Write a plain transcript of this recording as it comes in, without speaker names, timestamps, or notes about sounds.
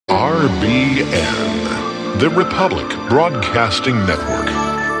RBN, the Republic Broadcasting Network.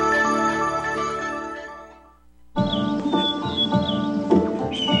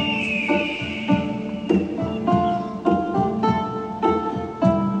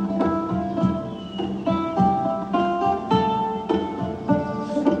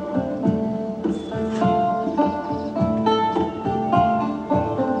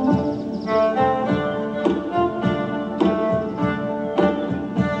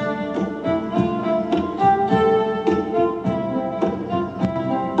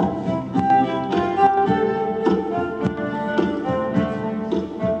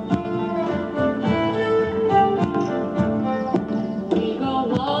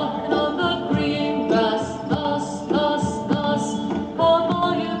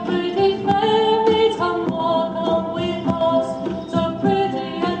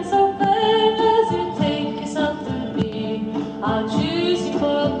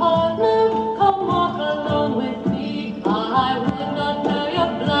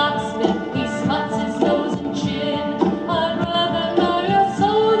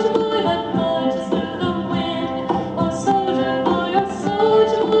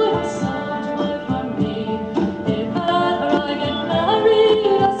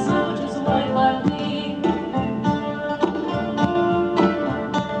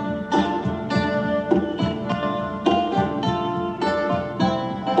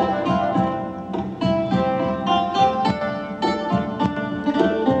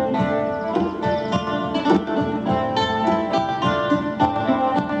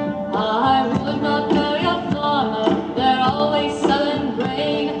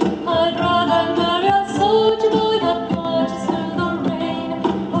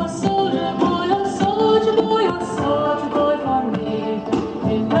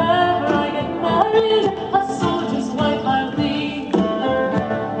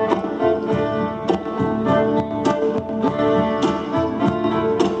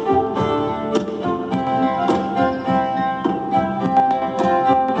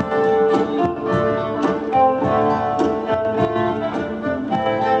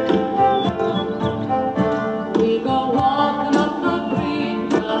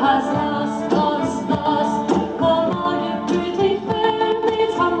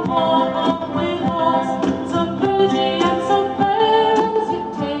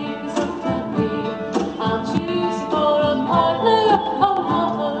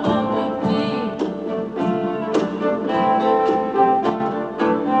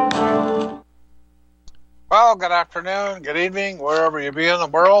 Well, good afternoon, good evening, wherever you be in the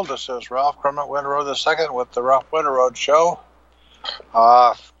world. This is Ralph Kermit Winterrowd II with the Ralph Winterrowd Show.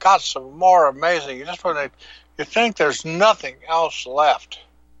 Got some more amazing. You think there's nothing else left.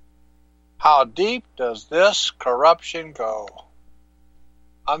 How deep does this corruption go?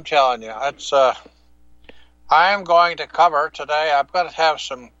 I'm telling you, it's. I am going to cover today. I'm going to have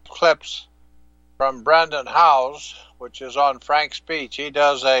some clips from Brendan Howes, which is on Frank's Speech. He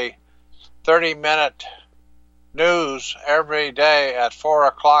does a 30-minute news every day at 4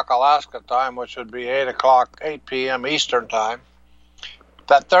 o'clock Alaska time, which would be 8 p.m. Eastern time.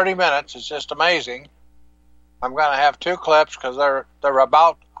 That 30 minutes is just amazing. I'm going to have two clips because they're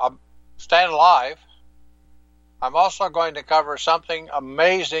about staying alive. I'm also going to cover something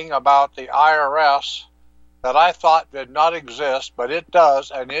amazing about the IRS that I thought did not exist, but it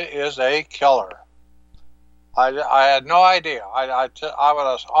does, and it is a killer. I had no idea. I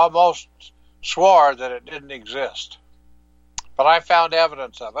was almost swore that it didn't exist, but I found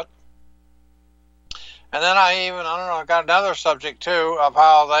evidence of it. And then I got another subject too of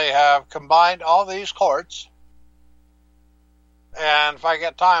how they have combined all these courts. And if I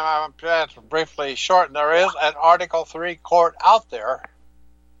get time, I'm going to briefly shorten. There is an Article 3 court out there,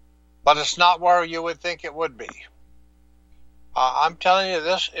 but it's not where you would think it would be. I'm telling you,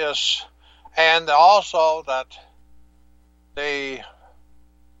 this is, and also that the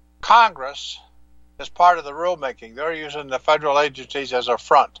Congress is part of the rulemaking. They're using the federal agencies as a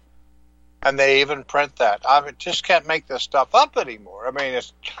front, and they even print that. I just can't make this stuff up anymore. I mean,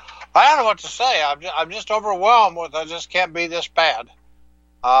 I don't know what to say. I'm just overwhelmed with. I just can't be this bad.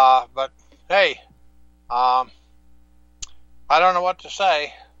 But hey, I don't know what to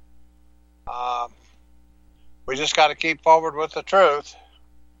say. We just got to keep forward with the truth.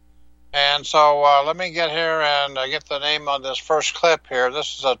 And so let me get here and get the name on this first clip here.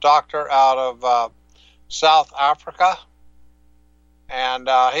 This is a doctor out of South Africa, and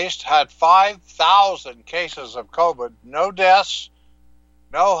he's had 5,000 cases of COVID, no deaths,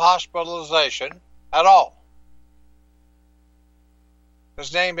 no hospitalization at all.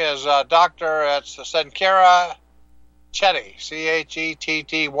 His name is Dr. Sankara Chetty,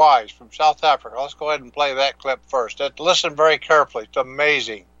 Chetty, from South Africa. Let's go ahead and play that clip first. Listen very carefully. It's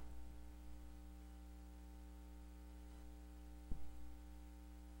amazing.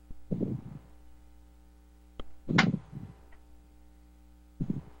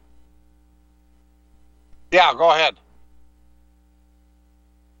 Yeah, go ahead.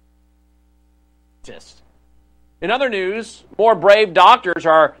 In other news, more brave doctors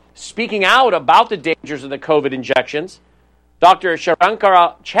are speaking out about the dangers of the COVID injections. Dr.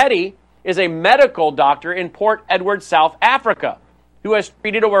 Shankara Chetty is a medical doctor in Port Edward, South Africa, who has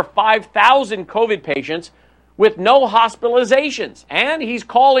treated over 5,000 COVID patients with no hospitalizations. And he's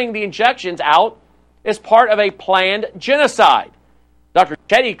calling the injections out as part of a planned genocide. Dr.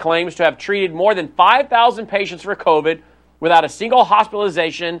 Chetty claims to have treated more than 5,000 patients for COVID without a single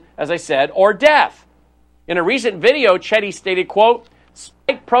hospitalization, as I said, or death. In a recent video, Chetty stated, quote,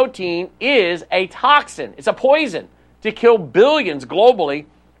 "Spike protein is a toxin. It's a poison to kill billions globally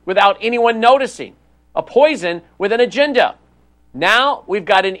without anyone noticing. A poison with an agenda. Now we've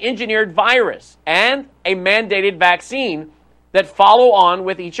got an engineered virus and a mandated vaccine that follow on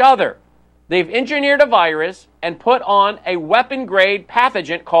with each other. They've engineered a virus and put on a weapon-grade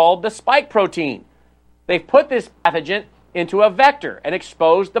pathogen called the spike protein. They've put this pathogen into a vector and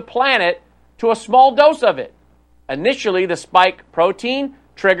exposed the planet to a small dose of it. Initially, the spike protein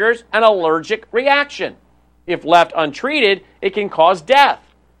triggers an allergic reaction. If left untreated, it can cause death.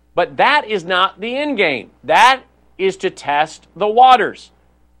 But that is not the end game. That is to test the waters.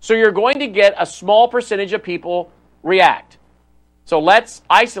 So you're going to get a small percentage of people react. So let's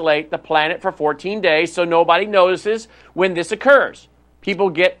isolate the planet for 14 days so nobody notices when this occurs. People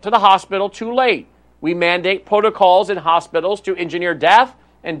get to the hospital too late. We mandate protocols in hospitals to engineer death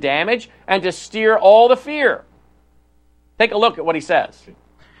and damage and to steer all the fear." Take a look at what he says.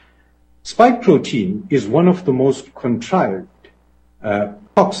 Spike protein is one of the most contrived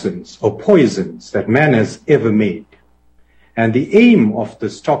toxins or poisons that man has ever made. And the aim of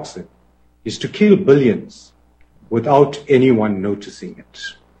this toxin is to kill billions without anyone noticing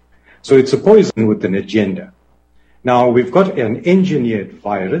it. So it's a poison with an agenda. Now, we've got an engineered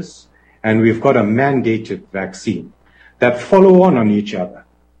virus and we've got a mandated vaccine that follow on each other.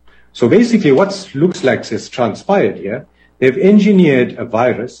 So basically what looks like has transpired here, they've engineered a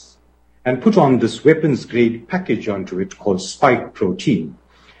virus and put on this weapons-grade package onto it called spike protein.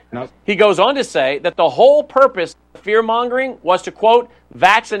 Now, he goes on to say that the whole purpose of fear-mongering was to, quote,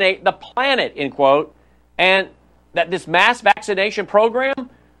 vaccinate the planet, end quote, and that this mass vaccination program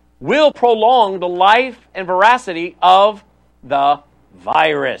will prolong the life and veracity of the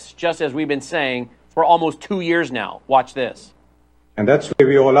virus, just as we've been saying for almost 2 years now. Watch this. And that's where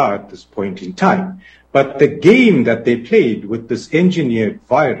we all are at this point in time. But the game that they played with this engineered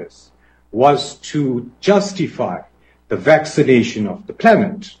virus was to justify the vaccination of the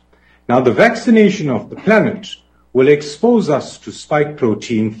planet. Now, the vaccination of the planet will expose us to spike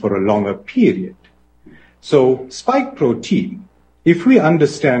protein for a longer period. So spike protein, if we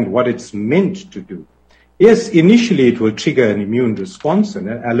understand what it's meant to do, yes, initially it will trigger an immune response and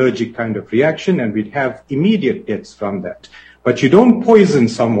an allergic kind of reaction, and we'd have immediate deaths from that. But you don't poison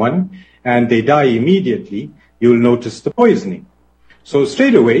someone and they die immediately, you'll notice the poisoning. So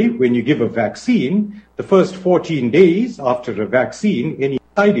straight away, when you give a vaccine, the first 14 days after a vaccine, any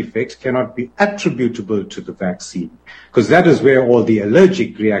side effects cannot be attributable to the vaccine, because that is where all the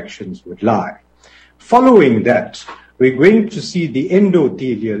allergic reactions would lie. Following that, we're going to see the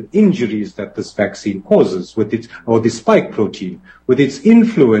endothelial injuries that this vaccine causes with its, or the spike protein, with its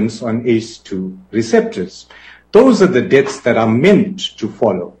influence on ACE2 receptors. Those are the deaths that are meant to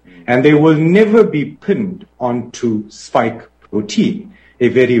follow, and they will never be pinned onto spike protein, a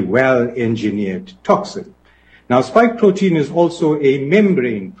very well-engineered toxin. Now, spike protein is also a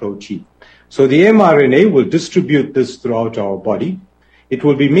membrane protein. So the mRNA will distribute this throughout our body. It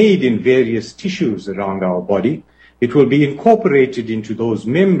will be made in various tissues around our body. It will be incorporated into those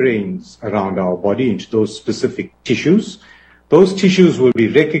membranes around our body, into those specific tissues. Those tissues will be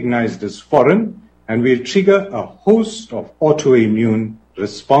recognized as foreign and will trigger a host of autoimmune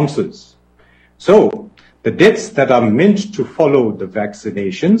responses. So the deaths that are meant to follow the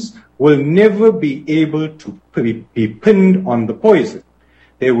vaccinations will never be able to be pinned on the poison.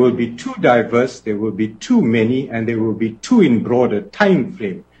 They will be too diverse, there will be too many, and they will be too in broader time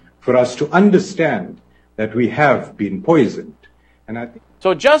frame for us to understand that we have been poisoned. And I think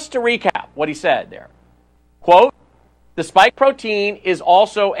so just to recap what he said there, quote, the spike protein is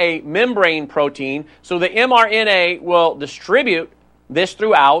also a membrane protein, so the mRNA will distribute this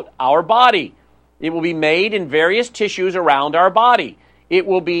throughout our body. It will be made in various tissues around our body. It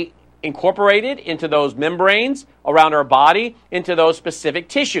will be incorporated into those membranes around our body, into those specific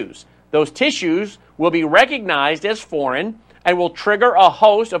tissues. Those tissues will be recognized as foreign and will trigger a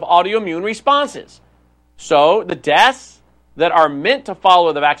host of autoimmune responses. So the deaths that are meant to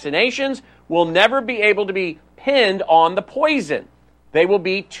follow the vaccinations will never be able to be pinned on the poison. They will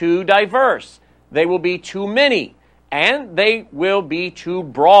be too diverse. They will be too many. And they will be too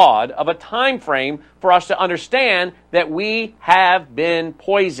broad of a time frame for us to understand that we have been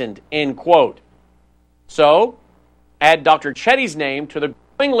poisoned, end quote. So, add Dr. Chetty's name to the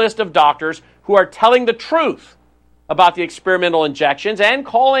growing list of doctors who are telling the truth about the experimental injections and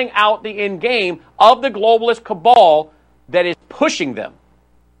calling out the end game of the globalist cabal that is pushing them.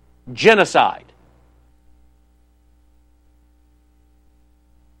 Genocide.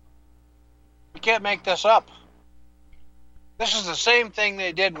 You can't make this up. This is the same thing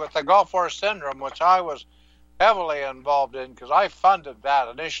they did with the Gulf War syndrome, which I was heavily involved in because I funded that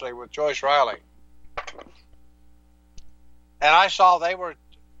initially with Joyce Riley. And I saw they were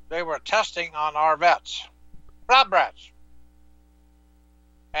testing on our vets, not brats.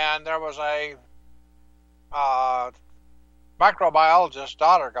 And there was a microbiologist's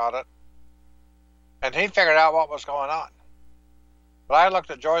daughter got it, and he figured out what was going on. But I looked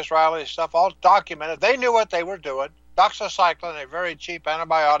at Joyce Riley's stuff, all documented. They knew what they were doing. Doxycycline, a very cheap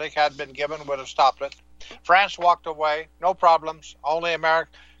antibiotic, had been given, would have stopped it. France walked away, no problems. Only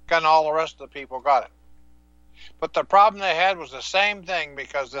America and all the rest of the people got it. But the problem they had was the same thing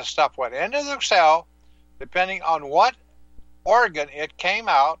because this stuff went into the cell. Depending on what organ it came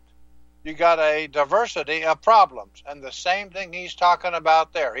out, you got a diversity of problems. And the same thing he's talking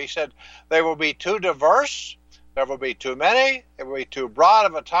about there. He said they will be too diverse. There will be too many. It will be too broad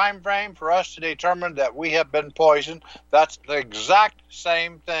of a time frame for us to determine that we have been poisoned. That's the exact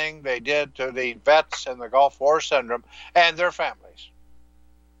same thing they did to the vets in the Gulf War syndrome and their families.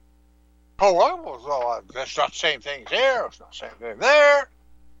 Oh, well, that's not the same thing here. It's not the same thing there.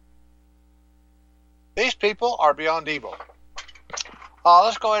 These people are beyond evil.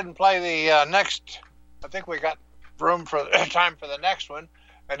 Let's go ahead and play the next. I think we got room for time for the next one.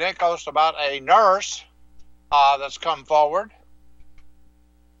 And it goes about a nurse that's come forward.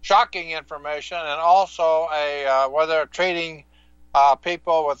 Shocking information, and also where they're treating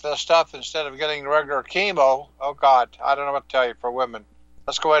people with this stuff instead of getting regular chemo. Oh, God, I don't know what to tell you for women.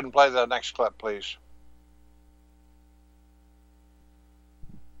 Let's go ahead and play the next clip, please.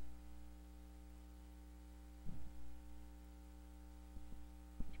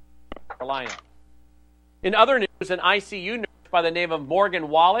 Carolina. In other news, an ICU nurse by the name of Morgan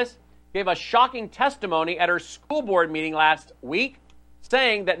Wallace gave a shocking testimony at her school board meeting last week,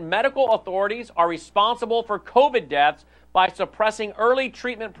 saying that medical authorities are responsible for COVID deaths by suppressing early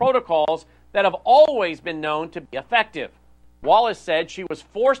treatment protocols that have always been known to be effective. Wallace said she was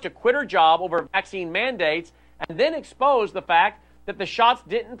forced to quit her job over vaccine mandates and then exposed the fact that the shots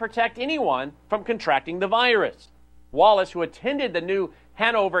didn't protect anyone from contracting the virus. Wallace, who attended the new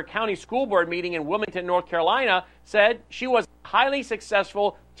Hanover County School Board meeting in Wilmington, North Carolina, said she was a highly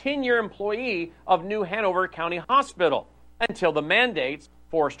successful 10-year employee of New Hanover County Hospital until the mandates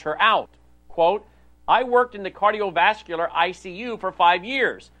forced her out. Quote, I worked in the cardiovascular ICU for 5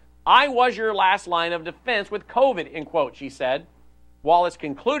 years. I was your last line of defense with COVID, end quote, she said. Wallace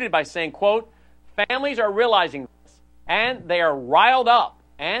concluded by saying, quote, families are realizing this, and they are riled up,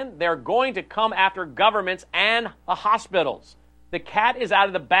 and they're going to come after governments and the hospitals. The cat is out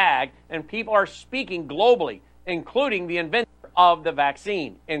of the bag, and people are speaking globally, including the inventor of the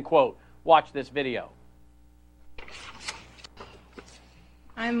vaccine, end quote. Watch this video.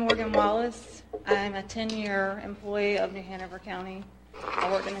 I'm Morgan Wallace. I'm a 10-year employee of New Hanover County.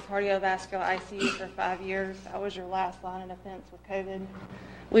 I worked in the cardiovascular ICU for 5 years. I was your last line of defense with COVID.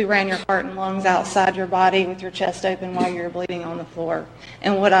 We ran your heart and lungs outside your body with your chest open while you were bleeding on the floor.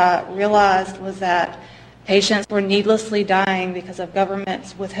 And what I realized was that patients were needlessly dying because of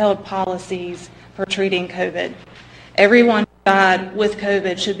government's withheld policies for treating COVID. Everyone who died with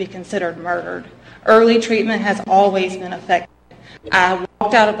COVID should be considered murdered. Early treatment has always been effective. I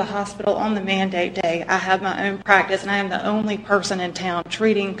walked out of the hospital on the mandate day. I have my own practice, and I am the only person in town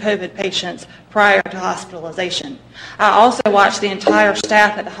treating COVID patients prior to hospitalization. I also watched the entire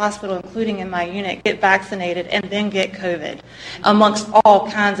staff at the hospital, including in my unit, get vaccinated and then get COVID, amongst all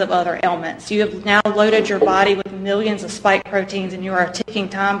kinds of other ailments. You have now loaded your body with millions of spike proteins, and you are a ticking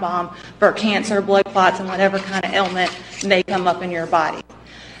time bomb for cancer, blood clots, and whatever kind of ailment may come up in your body.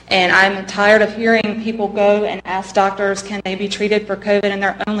 And I'm tired of hearing people go and ask doctors, can they be treated for COVID, and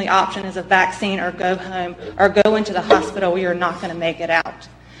their only option is a vaccine or go home or go into the hospital where you're not going to make it out.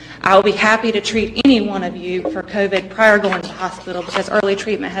 I will be happy to treat any one of you for COVID prior to going to the hospital because early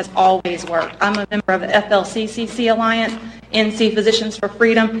treatment has always worked. I'm a member of the FLCCC Alliance, NC Physicians for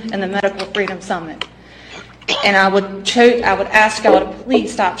Freedom, and the Medical Freedom Summit. And I would ask y'all to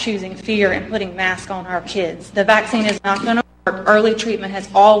please stop choosing fear and putting masks on our kids. The vaccine is not going to work. Early treatment has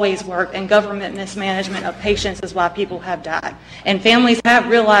always worked, and government mismanagement of patients is why people have died. And families have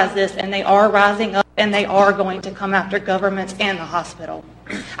realized this, and they are rising up, and they are going to come after governments and the hospital.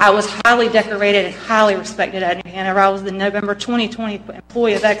 I was highly decorated and highly respected at New Hanover. I was the November 2020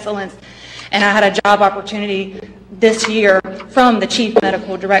 Employee of Excellence, and I had a job opportunity this year from the chief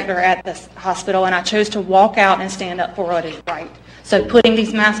medical director at this hospital, and I chose to walk out and stand up for what is right. So putting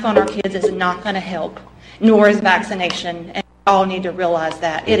these masks on our kids is not going to help, nor is vaccination, and we all need to realize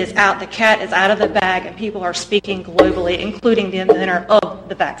that. It is out, the cat is out of the bag, and people are speaking globally, including the inventor of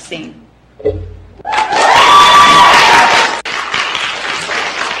the vaccine.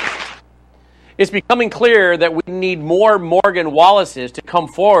 It's becoming clear that we need more Morgan Wallaces to come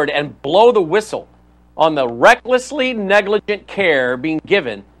forward and blow the whistle on the recklessly negligent care being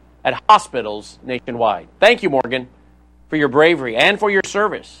given at hospitals nationwide. Thank you, Morgan, for your bravery and for your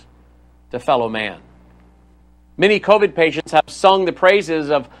service to fellow man. Many COVID patients have sung the praises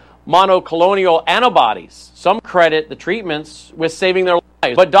of monoclonal antibodies. Some credit the treatments with saving their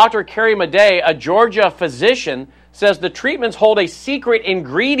lives. But Dr. Carrie Madej, a Georgia physician, says the treatments hold a secret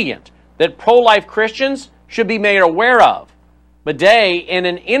ingredient that pro-life Christians should be made aware of. Madej, in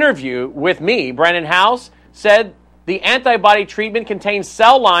an interview with me, Brandon House, said the antibody treatment contains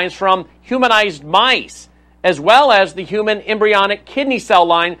cell lines from humanized mice, as well as the human embryonic kidney cell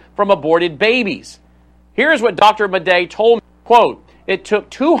line from aborted babies. Here's what Dr. Madej told me, quote, it took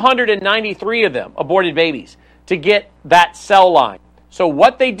 293 of them, aborted babies, to get that cell line. So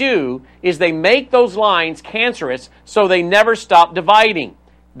what they do is they make those lines cancerous so they never stop dividing.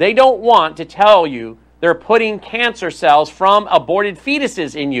 They don't want to tell you they're putting cancer cells from aborted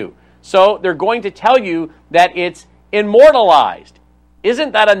fetuses in you. So they're going to tell you that it's immortalized.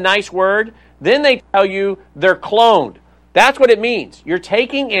 Isn't that a nice word? Then they tell you they're cloned. That's what it means. You're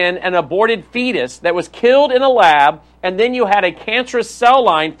taking in an aborted fetus that was killed in a lab, and then you had a cancerous cell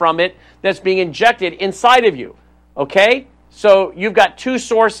line from it that's being injected inside of you. Okay? So you've got two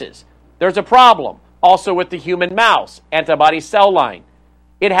sources. There's a problem also with the human mouse antibody cell line.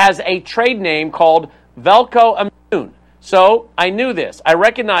 It has a trade name called Velco Immune. So I knew this. I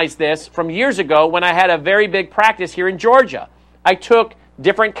recognized this from years ago when I had a very big practice here in Georgia. I took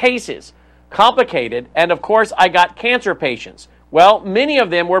different cases, complicated, and of course I got cancer patients. Well, many of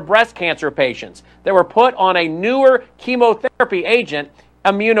them were breast cancer patients that were put on a newer chemotherapy agent,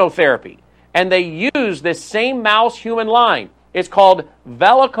 immunotherapy. And they used this same mouse human line. It's called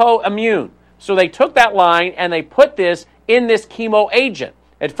Velco Immune. So they took that line and they put this in this chemo agent.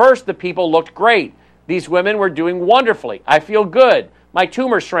 At first, the people looked great. These women were doing wonderfully. I feel good. My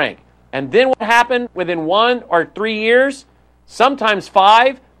tumor shrank. And then what happened within 1 or 3 years, sometimes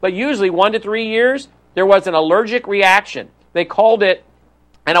 5, but usually 1 to 3 years, there was an allergic reaction. They called it,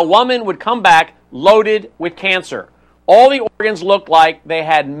 and a woman would come back loaded with cancer. All the organs looked like they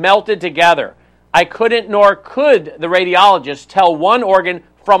had melted together. I couldn't nor could the radiologist tell one organ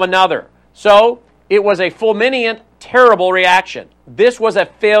from another. So it was a fulminant, terrible reaction. This was a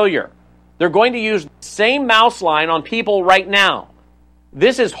failure. They're going to use the same mouse line on people right now.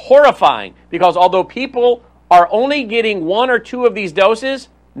 This is horrifying because although people are only getting 1 or 2 of these doses,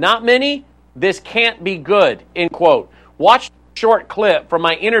 not many, this can't be good, end quote. Watch a short clip from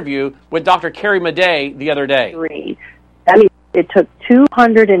my interview with Dr. Carrie Madej the other day. That means it took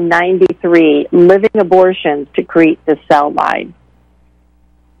 293 living abortions to create the cell line.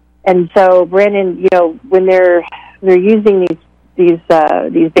 And so, Brandon, you know, when they're using these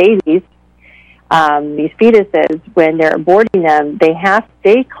babies, these fetuses, when they're aborting them,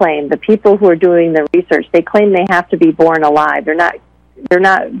 they claim, the people who are doing the research, they claim they have to be born alive. They're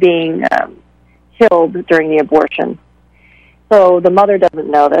not being killed during the abortion. So the mother doesn't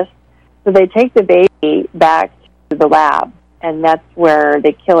know this. So they take the baby back to the lab, and that's where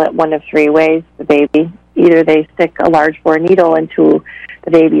they kill it 1 of 3 ways, the baby. Either they stick a large bore needle into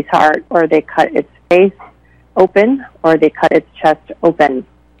the baby's heart, or they cut its face open, or they cut its chest open.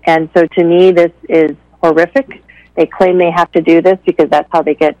 And so to me, this is horrific. They claim they have to do this because that's how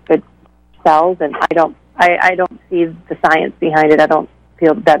they get good cells, and I don't see the science behind it. I don't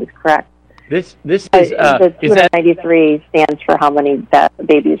feel that is correct. This is the 293 stands for how many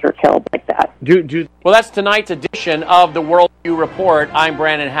babies were killed like that. Well, that's tonight's edition of the Worldview Report. I'm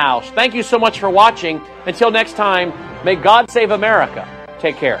Brandon House. Thank you so much for watching. Until next time, may God save America.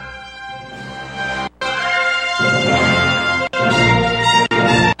 Take care.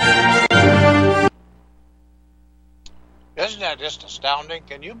 just astounding.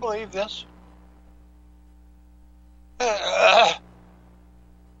 Can you believe this?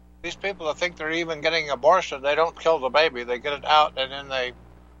 These people that think they're even getting an abortion, they don't kill the baby. They get it out and then they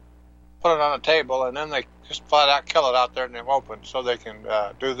put it on a table and then they just flat out kill it out there in the open so they can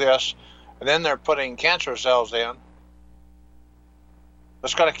do this. And then they're putting cancer cells in.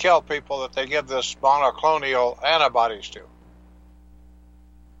 It's going to kill people that they give this monoclonal antibodies to.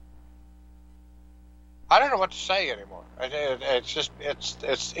 I don't know what to say anymore.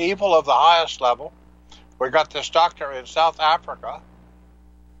 It's evil of the highest level. We got this doctor in South Africa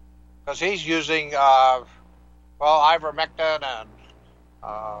because he's using ivermectin and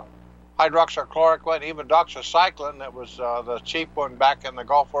hydroxychloroquine, even doxycycline that was the cheap one back in the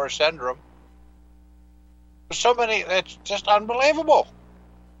Gulf War syndrome. There's so many, it's just unbelievable.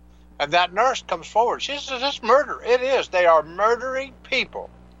 And that nurse comes forward. She says, it's murder. It is. They are murdering people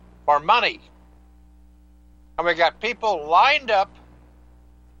for money. And we got people lined up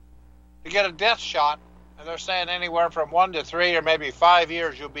to get a death shot, and they're saying anywhere from 1 to 3 or maybe 5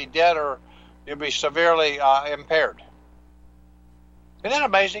 years you'll be dead or you'll be severely impaired. Isn't that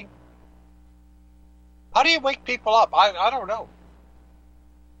amazing? How do you wake people up? I don't know.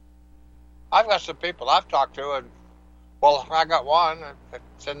 I've got some people I've talked to, and well, I got one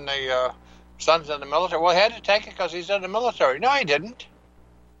that's in the son's in the military. Well, he had to take it because he's in the military. No, he didn't.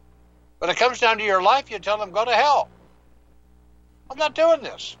 When it comes down to your life, you tell them, go to hell. I'm not doing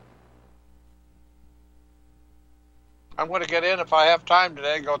this. I'm going to get in, if I have time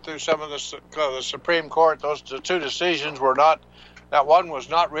today, go through some of the Supreme Court. The two decisions were not, that one was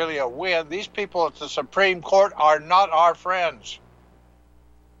not really a win. These people at the Supreme Court are not our friends.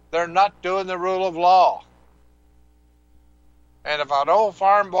 They're not doing the rule of law. And if an old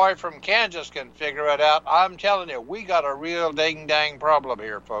farm boy from Kansas can figure it out, I'm telling you, we got a real ding-dang problem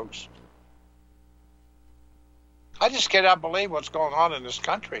here, folks. I just cannot believe what's going on in this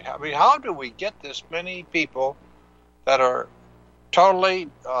country. I mean, how do we get this many people that are totally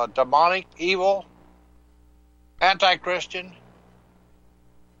demonic, evil, anti-Christian?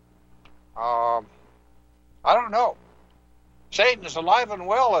 I don't know. Satan is alive and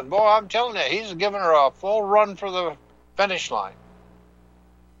well, and boy, I'm telling you, he's giving her a full run for the finish line.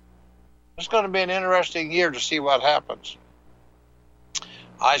 It's going to be an interesting year to see what happens.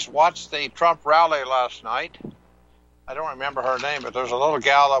 I watched the Trump rally last night. I don't remember her name, but there's a little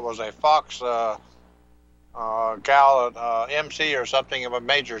gal that was a Fox gal, MC or something of a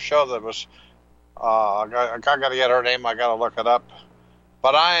major show that was, I got to get her name, I got to look it up.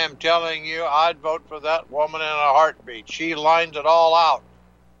 But I am telling you, I'd vote for that woman in a heartbeat. She lines it all out.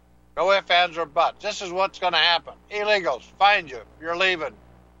 No ifs, ands, or buts. This is what's going to happen. Illegals, find you. You're leaving.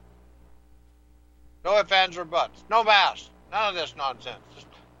 No ifs, ands, or buts. No mask. None of this nonsense.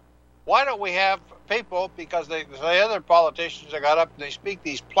 Why don't we have people, because the other politicians that got up and they speak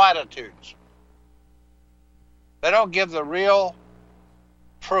these platitudes. They don't give the real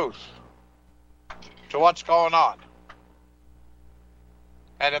truth to what's going on.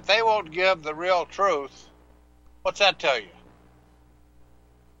 And if they won't give the real truth, what's that tell you?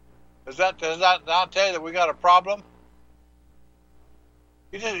 Does that not tell you that we got a problem?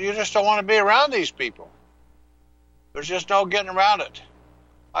 You just don't want to be around these people. There's just no getting around it.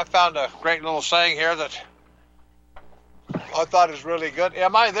 I found a great little saying here that I thought is really good.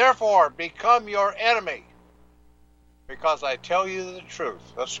 Am I therefore become your enemy because I tell you the truth?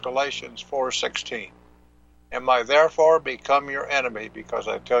 That's Galatians 4:16. Am I therefore become your enemy because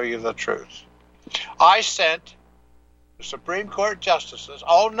I tell you the truth? I sent the Supreme Court justices,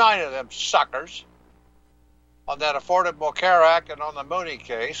 all 9 of them suckers, on that Affordable Care Act and on the Mooney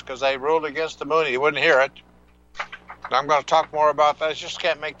case, because they ruled against the Mooney. You wouldn't hear it. And I'm going to talk more about that. I just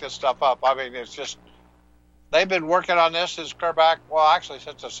can't make this stuff up. I mean, it's just, they've been working on this since back, well, actually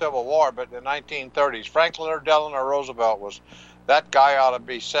since the Civil War, but in the 1930s. Franklin or Delano Roosevelt was, that guy ought to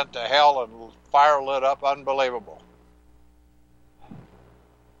be sent to hell and fire lit up. Unbelievable.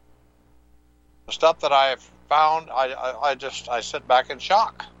 The stuff that I have found, I sit back in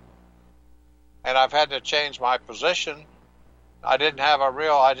shock. And I've had to change my position. I didn't have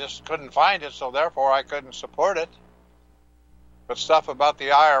I just couldn't find it, so therefore I couldn't support it. But stuff about the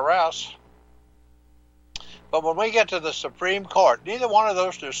IRS. But when we get to the Supreme Court, neither one of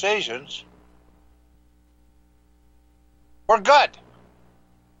those decisions were good.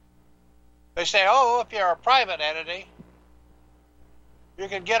 They say, oh, if you're a private entity, you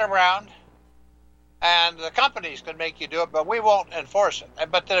can get around and the companies can make you do it, but we won't enforce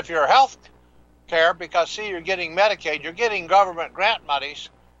it. But then if you're health care, because see, you're getting Medicaid, you're getting government grant monies,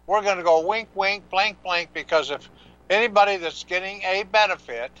 we're going to go wink, wink, blank, blank, because if anybody that's getting a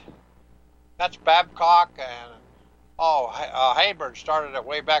benefit, that's Babcock and Hayburn started it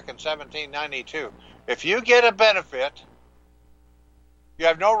way back in 1792. If you get a benefit, you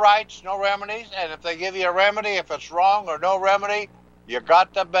have no rights, no remedies, and if they give you a remedy, if it's wrong or no remedy, you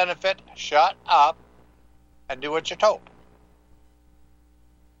got the benefit, shut up, and do what you're told.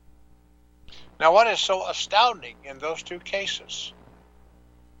 Now, what is so astounding in those two cases?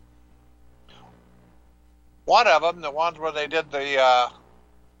 One of them, the ones where they did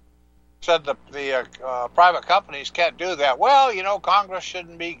said the private companies can't do that. Well, Congress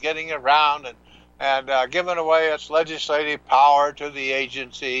shouldn't be getting around and giving away its legislative power to the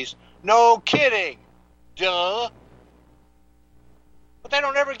agencies. No kidding. Duh. But they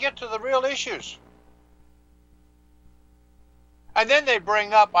don't ever get to the real issues. And then they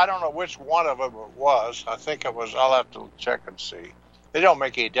bring up, I don't know which one of them it was. I think it was, I'll have to check and see. They don't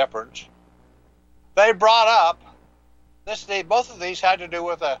make any difference. They brought up, both of these had to do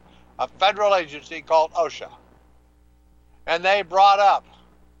with a federal agency called OSHA. And they brought up,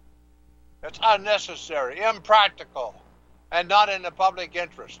 it's unnecessary, impractical, and not in the public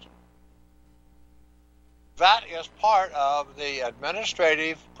interest. That is part of the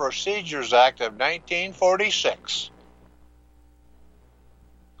Administrative Procedures Act of 1946.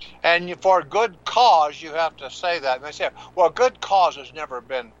 And for good cause, you have to say that. And they say, well, good cause has never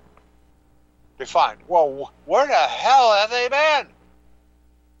been defined. Well, where the hell have they been?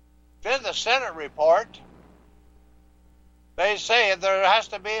 In the Senate report, they say there has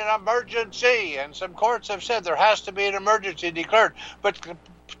to be an emergency, and some courts have said there has to be an emergency declared. But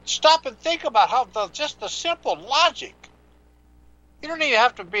stop and think about just the simple logic. You don't even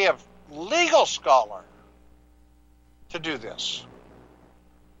have to be a legal scholar to do this.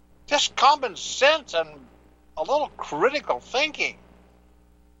 Just common sense and a little critical thinking.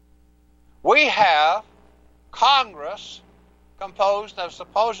 We have Congress composed of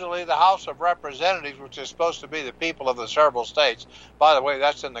supposedly the House of Representatives, which is supposed to be the people of the several states. By the way,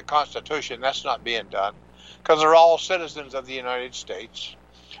 that's in the Constitution. That's not being done because they're all citizens of the United States.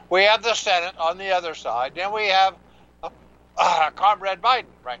 We have the Senate on the other side. Then we have Comrade Biden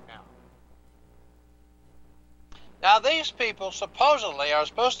right now. Now, these people supposedly are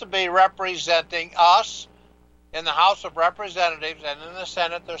supposed to be representing us in the House of Representatives, and in the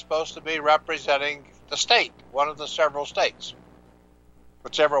Senate they're supposed to be representing the state, one of the several states,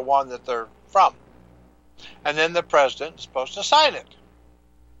 whichever one that they're from. And then the president is supposed to sign it.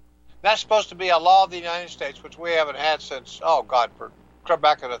 That's supposed to be a law of the United States, which we haven't had since, for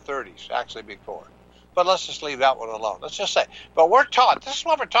back in the 30s, actually before. But let's just leave that one alone. Let's just say. But we're taught, this is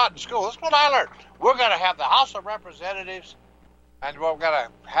what we're taught in school. This is what I learned. We're going to have the House of Representatives, and we're going to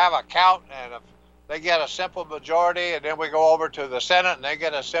have a count, and if they get a simple majority, and then we go over to the Senate, and they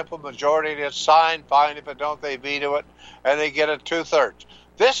get a simple majority, and it's signed, fine. If it don't, they veto it, and they get a 2/3.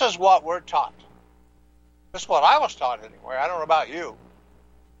 This is what we're taught. This is what I was taught anyway. I don't know about you.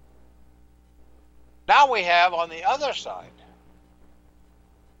 Now we have, on the other side,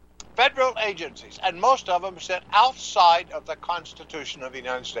 federal agencies, and most of them sit outside of the Constitution of the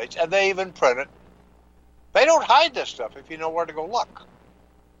United States, and they even print it. They don't hide this stuff if you know where to go look.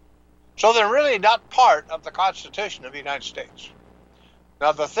 So they're really not part of the Constitution of the United States.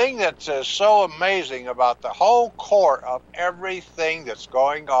 Now, the thing that's so amazing about the whole core of everything that's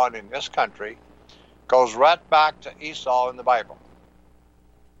going on in this country goes right back to Esau in the Bible.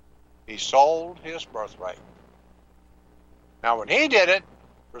 He sold his birthright. Now, when he did it,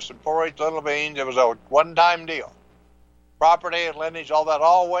 for some porridge, little beans, it was a one-time deal. Property and lineage, all that,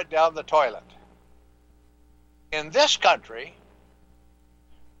 all went down the toilet. In this country,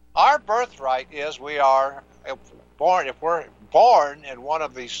 our birthright is if we're born in one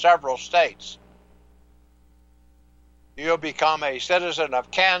of these several states, you'll become a citizen of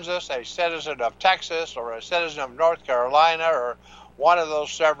Kansas, a citizen of Texas, or a citizen of North Carolina, or one of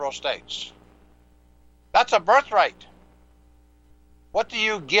those several states. That's a birthright. What do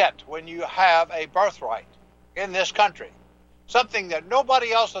you get when you have a birthright in this country? Something that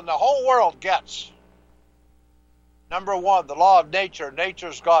nobody else in the whole world gets. Number one, the law of nature.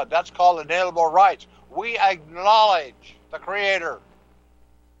 Nature's God. That's called inalienable rights. We acknowledge the Creator.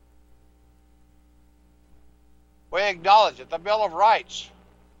 We acknowledge it. The Bill of Rights.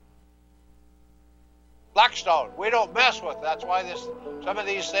 Blackstone. We don't mess with it. That's why some of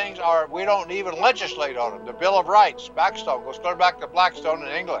these things we don't even legislate on them. The Bill of Rights. Blackstone. Let's go back to Blackstone in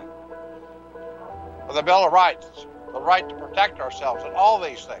England. The Bill of Rights. The right to protect ourselves and all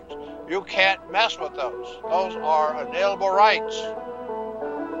these things. You can't mess with those. Those are inalienable rights.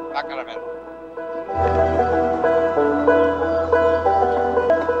 Back in a minute.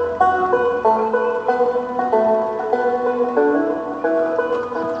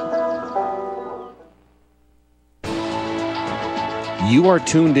 You are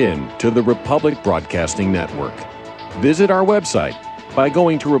tuned in to the Republic Broadcasting Network. Visit our website by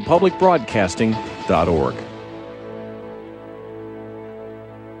going to republicbroadcasting.org.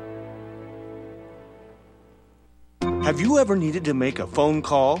 Have you ever needed to make a phone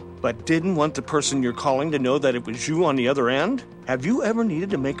call but didn't want the person you're calling to know that it was you on the other end? Have you ever needed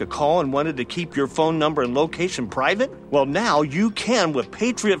to make a call and wanted to keep your phone number and location private? Well, now you can with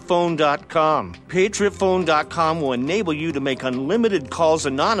PatriotPhone.com. PatriotPhone.com will enable you to make unlimited calls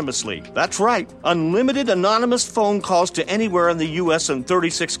anonymously. That's right, unlimited anonymous phone calls to anywhere in the U.S. and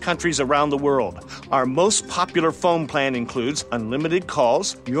 36 countries around the world. Our most popular phone plan includes unlimited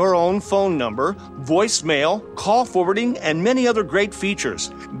calls, your own phone number, voicemail, call forwarding, and many other great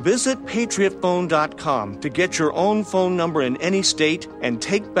features. Visit PatriotPhone.com to get your own phone number in any state and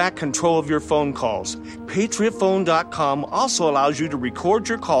take back control of your phone calls. PatriotPhone.com also allows you to record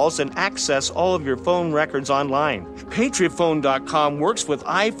your calls and access all of your phone records online. PatriotPhone.com works with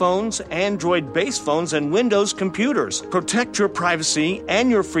iPhones, Android-based phones, and Windows computers. Protect your privacy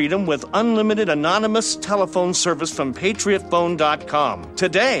and your freedom with unlimited anonymous telephone service from PatriotPhone.com.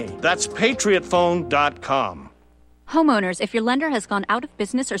 Today, that's PatriotPhone.com. Homeowners, if your lender has gone out of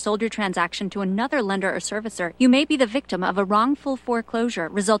business or sold your transaction to another lender or servicer, you may be the victim of a wrongful foreclosure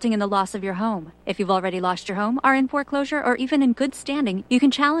resulting in the loss of your home. If you've already lost your home, are in foreclosure, or even in good standing, you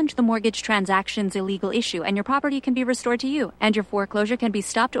can challenge the mortgage transaction's illegal issue and your property can be restored to you, and your foreclosure can be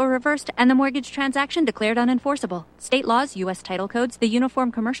stopped or reversed and the mortgage transaction declared unenforceable. State laws, U.S. title codes, the Uniform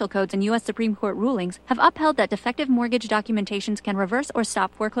Commercial Codes, and U.S. Supreme Court rulings have upheld that defective mortgage documentations can reverse or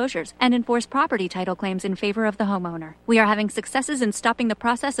stop foreclosures and enforce property title claims in favor of the homeowner. We are having successes in stopping the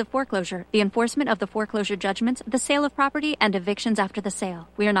process of foreclosure, the enforcement of the foreclosure judgments, the sale of property, and evictions after the sale.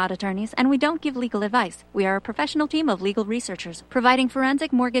 We are not attorneys, and we don't give legal advice. We are a professional team of legal researchers, providing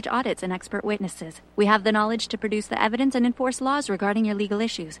forensic mortgage audits and expert witnesses. We have the knowledge to produce the evidence and enforce laws regarding your legal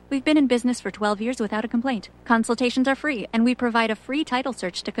issues. We've been in business for 12 years without a complaint. Consultations are free, and we provide a free title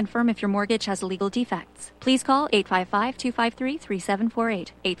search to confirm if your mortgage has legal defects. Please call 855-253-3748.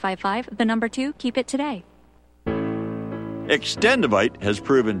 855, 2, keep it today. Extendivite has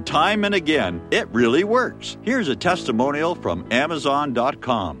proven time and again it really works. Here's a testimonial from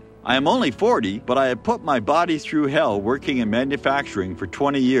Amazon.com. I am only 40, but I have put my body through hell working in manufacturing for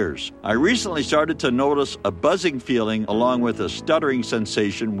 20 years. I recently started to notice a buzzing feeling along with a stuttering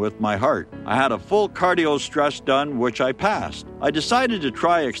sensation with my heart. I had a full cardio stress done, which I passed. I decided to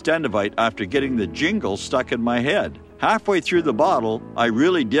try Extendivite after getting the jingle stuck in my head. Halfway through the bottle, I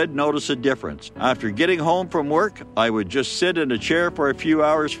really did notice a difference. After getting home from work, I would just sit in a chair for a few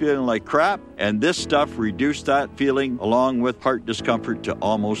hours feeling like crap, and this stuff reduced that feeling along with heart discomfort to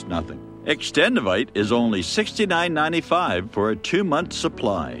almost nothing. Extendivite is only $69.95 for a 2-month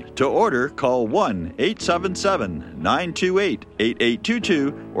supply. To order, call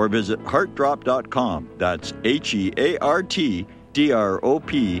 1-877-928-8822 or visit heartdrop.com. That's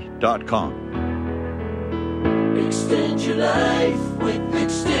HEARTDROP.com. Extend your life with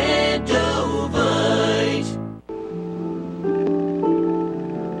Extendovite.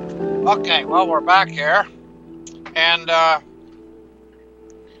 Okay, well, we're back here. And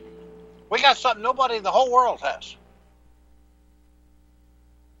we got something nobody in the whole world has.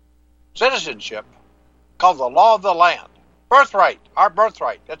 Citizenship, called the law of the land. Birthright, our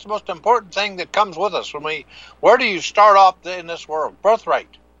birthright. That's the most important thing that comes with us. Where do you start off in this world?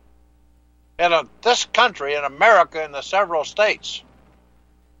 Birthright. In this country, in America, in the several states.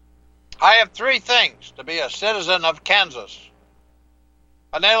 I have 3 things to be a citizen of Kansas.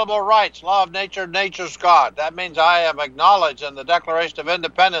 Inalienable rights, law of nature, nature's God. That means I have acknowledged in the Declaration of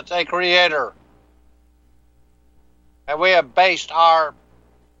Independence a creator. And we have based our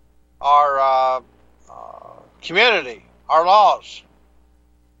community, our laws,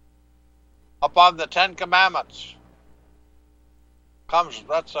 upon the 10 Commandments.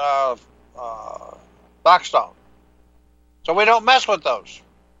 That's Blackstone. So we don't mess with those.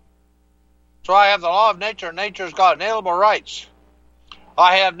 So I have the law of nature, nature's God, inalienable rights.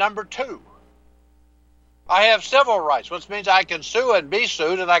 I have number 2. I have civil rights, which means I can sue and be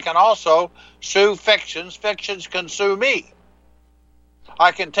sued, and I can also sue fictions. Fictions can sue me.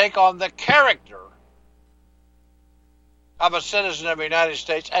 I can take on the character of a citizen of the United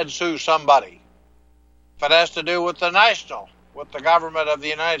States and sue somebody. If it has to do with the national, with the government of the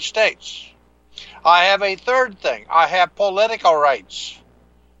United States. I have a third thing. I have political rights.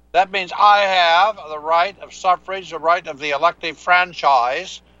 That means I have the right of suffrage, the right of the elective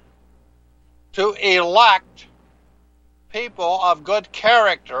franchise to elect people of good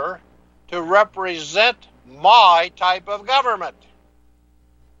character to represent my type of government.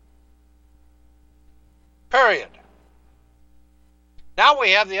 Period. Now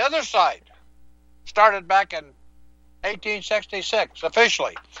we have the other side. Started back in 1866,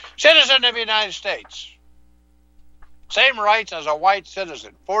 officially. Citizen of the United States. Same rights as a white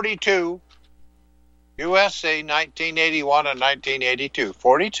citizen. 42 USC 1981 and 1982.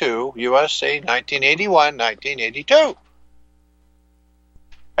 42 USC 1981, 1982.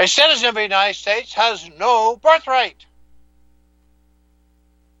 A citizen of the United States has no birthright.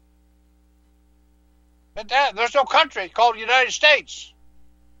 There's no country called United States.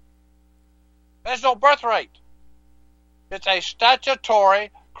 There's no birthright. It's a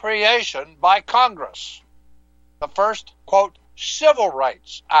statutory creation by Congress. The first, quote, Civil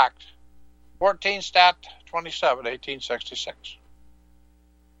Rights Act, 14 Stat 27, 1866.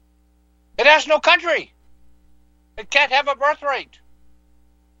 It has no country. It can't have a birthright.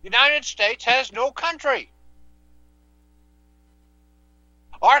 United States has no country.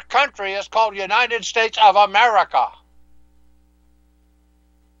 Our country is called United States of America.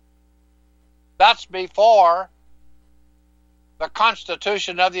 That's before the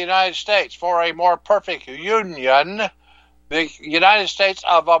Constitution of the United States. For a more perfect union, the United States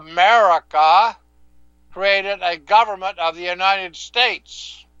of America created a government of the United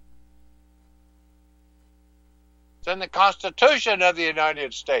States. It's in the Constitution of the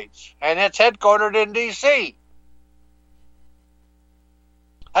United States, and it's headquartered in D.C.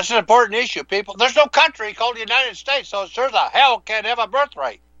 That's an important issue, people. There's no country called the United States, so it sure the hell can't have a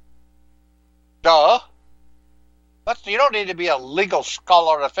birthright. Duh. You don't need to be a legal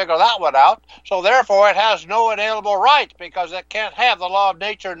scholar to figure that one out. So therefore, it has no inalienable right because it can't have the law of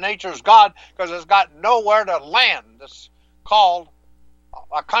nature, nature's God, because it's got nowhere to land. It's called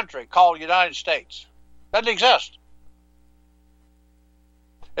a country called United States. Doesn't exist.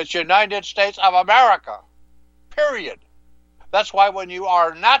 It's United States of America. Period. That's why when you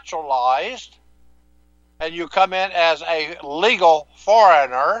are naturalized and you come in as a legal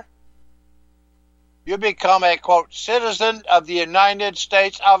foreigner, you become a, quote, citizen of the United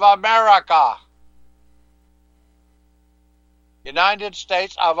States of America. United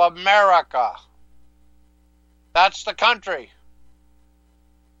States of America. That's the country.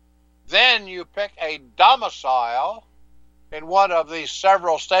 Then you pick a domicile in one of these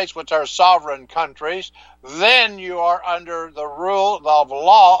several states which are sovereign countries. Then you are under the rule of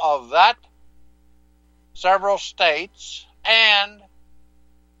law of that several states and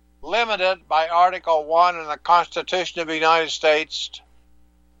limited by Article 1 in the Constitution of the United States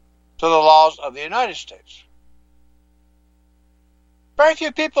to the laws of the United States. Very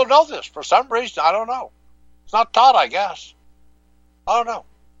few people know this. For some reason, I don't know. It's not taught, I guess. I don't know.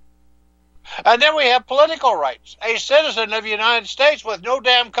 And then we have political rights. A citizen of the United States with no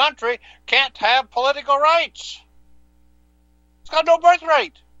damn country can't have political rights. It's got no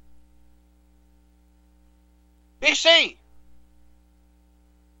birthright. D.C.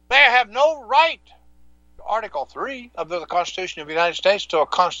 They have no right, Article 3 of the Constitution of the United States, to a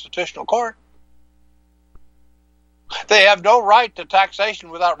constitutional court. They have no right to taxation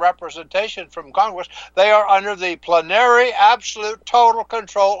without representation from Congress. They are under the plenary, absolute, total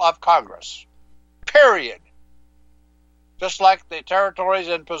control of Congress. Period. Just like the territories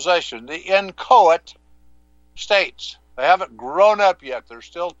in possession, the inchoate states. They haven't grown up yet. They're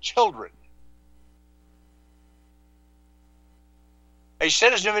still children. A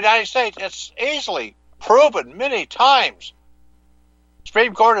citizen of the United States, it's easily proven many times.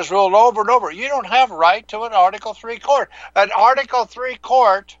 Supreme Court has ruled over and over, you don't have right to an Article 3 court. An Article 3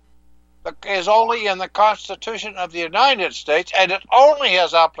 court is only in the Constitution of the United States, and it only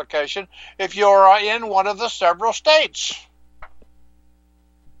has application if you are in one of the several states.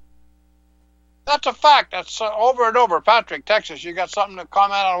 That's a fact. That's over and over. Patrick, Texas, you got something to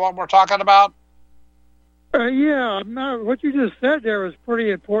comment on what we're talking about? Yeah, what you just said there is pretty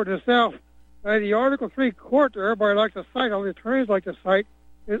important itself. The Article 3 court that everybody likes to cite, all the attorneys like to cite,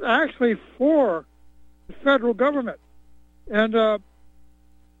 is actually for the federal government. And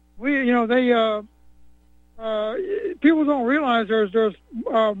people don't realize there's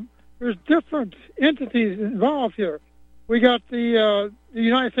different entities involved here. We got the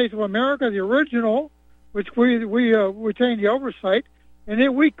United States of America, the original, which we retain the oversight, and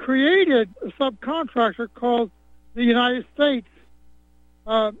then we created a subcontractor called the United States.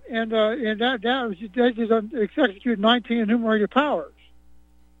 And that just execute 19 enumerated powers,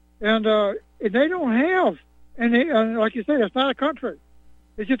 and they don't have any. Like you say, it's not a country;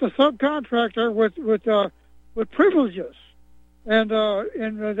 it's just a subcontractor with privileges, and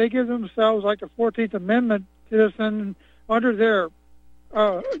they give themselves like the 14th Amendment citizen under the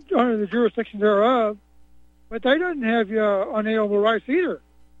jurisdiction thereof, but they don't have unalienable rights either.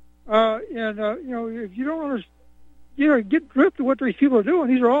 If you don't understand. get drift to what these people are doing.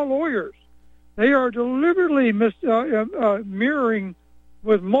 These are all lawyers. They are deliberately mirroring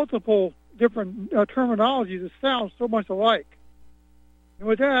with multiple different terminologies that sound so much alike. And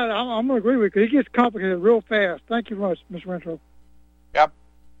with that, I'm going to agree with you because it gets complicated real fast. Thank you much, Mr. Winterrowd. Yep.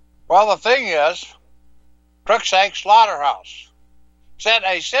 Well, the thing is, Crookshank Slaughterhouse said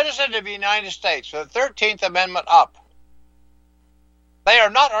a citizen of the United States with the 13th Amendment up. They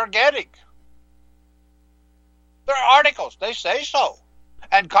are not organic. They're articles. They say so.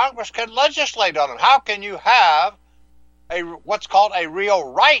 And Congress can legislate on them. How can you have what's called a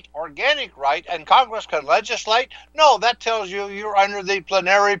real right, organic right, and Congress can legislate? No, that tells you you're under the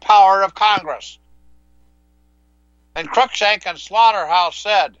plenary power of Congress. And Crookshank and Slaughterhouse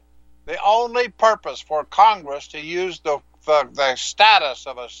said the only purpose for Congress to use the status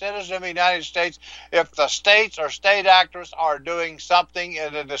of a citizen of the United States if the states or state actors are doing something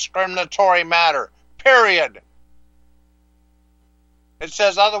in a discriminatory manner, period. It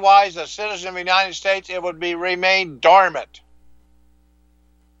says otherwise, a citizen of the United States, it would remain dormant.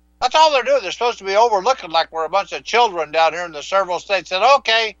 That's all they're doing. They're supposed to be overlooking like we're a bunch of children down here in the several states. Said,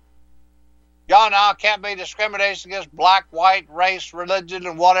 okay, y'all now can't be discrimination against black, white, race, religion,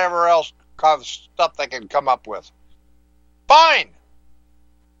 and whatever else kind of stuff they can come up with. Fine.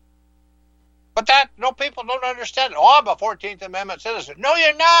 But people don't understand it. Oh, I'm a 14th Amendment citizen. No,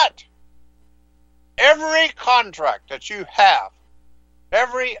 you're not. Every contract that you have,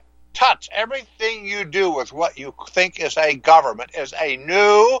 every touch, everything you do with what you think is a government is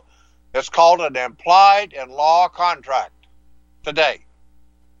it's called an implied in law contract today.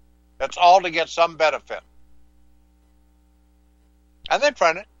 It's all to get some benefit. And they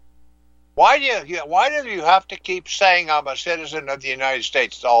print it. Why do you have to keep saying I'm a citizen of the United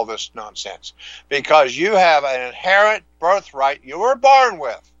States, all this nonsense? Because you have an inherent birthright you were born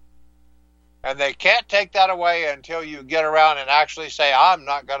with. And they can't take that away until you get around and actually say, I'm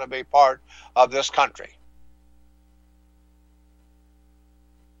not going to be part of this country.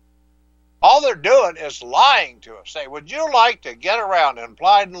 All they're doing is lying to us. Say, would you like to get around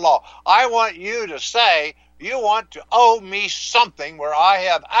implied in law? I want you to say you want to owe me something where I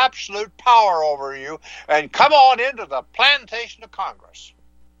have absolute power over you and come on into the plantation of Congress.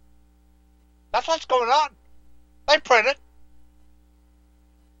 That's what's going on. They print it.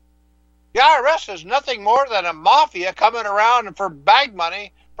 The IRS is nothing more than a mafia coming around for bag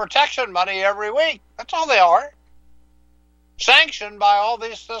money, protection money every week. That's all they are. Sanctioned by all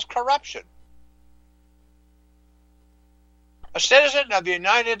this corruption. A citizen of the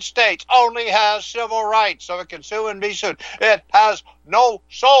United States only has civil rights, so it can sue and be sued. It has no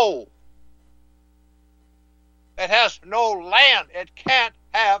soul. It has no land. It can't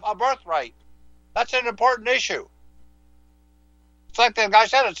have a birthright. That's an important issue. It's like the guy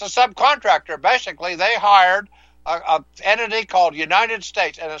said, it's a subcontractor. Basically, they hired an entity called United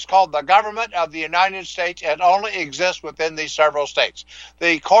States, and it's called the government of the United States. It only exists within these several states.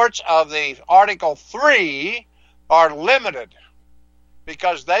 The courts of the Article 3 are limited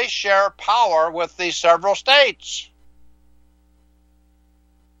because they share power with these several states.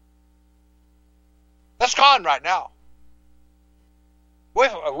 That's gone right now.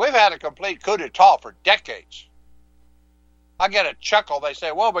 We've had a complete coup d'etat for decades. I get a chuckle. They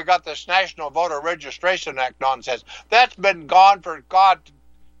say, well, we got this National Voter Registration Act nonsense. That's been gone for God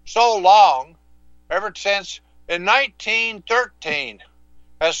so long, ever since in 1913,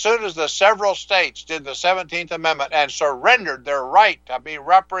 as soon as the several states did the 17th Amendment and surrendered their right to be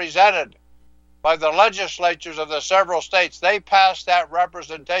represented by the legislatures of the several states, they passed that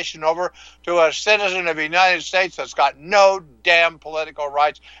representation over to a citizen of the United States that's got no damn political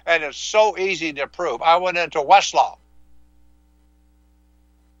rights, and it's so easy to prove. I went into Westlaw.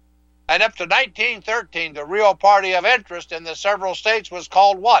 And up to 1913, the real party of interest in the several states was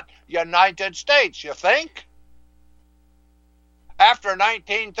called what? United States, you think? After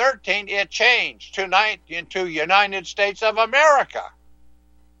 1913, it changed to United States of America.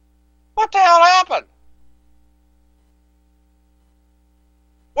 What the hell happened?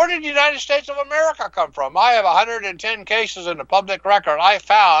 Where did the United States of America come from? I have 110 cases in the public record I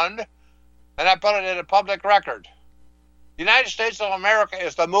found, and I put it in a public record. The United States of America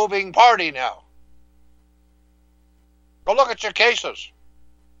is the moving party now. Go look at your cases.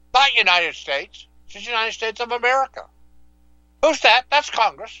 Not United States. It's the United States of America. Who's that? That's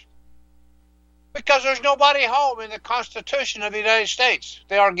Congress. Because there's nobody home in the Constitution of the United States,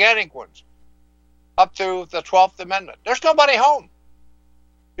 the organic ones, up through the 12th Amendment. There's nobody home.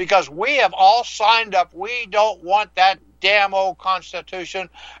 Because we have all signed up. We don't want that damn old Constitution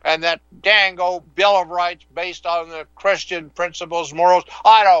and that dang old Bill of Rights based on the Christian principles, morals.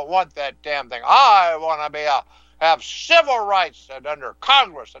 I don't want that damn thing. I want to have civil rights, and under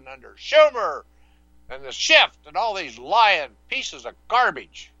Congress and under Schumer and the shift and all these lying pieces of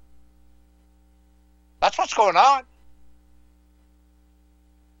garbage. That's what's going on.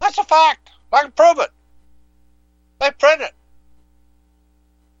 That's a fact. I can prove it. They print it.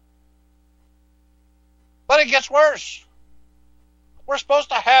 But it gets worse. We're supposed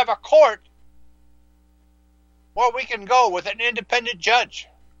to have a court where we can go with an independent judge.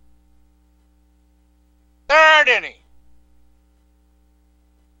 There aren't any.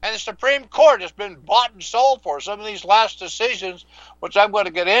 And the Supreme Court has been bought and sold for some of these last decisions, which I'm going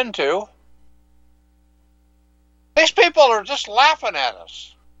to get into. These people are just laughing at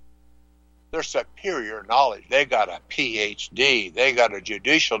us. Their superior knowledge. They got a PhD. They got a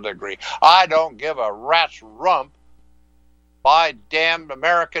judicial degree. I don't give a rat's rump why damned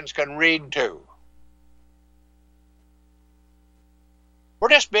Americans can read too. We're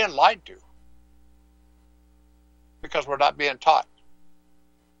just being lied to because we're not being taught.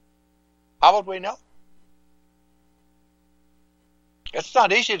 How would we know? It's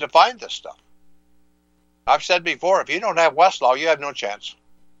not easy to find this stuff. I've said before, if you don't have Westlaw, you have no chance.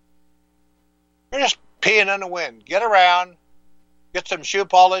 You're just peeing in the wind. Get around, get some shoe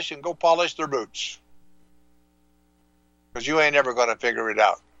polish, and go polish their boots. Because you ain't ever going to figure it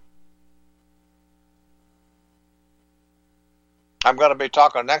out. I'm going to be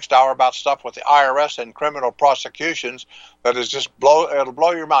talking next hour about stuff with the IRS and criminal prosecutions that is just it'll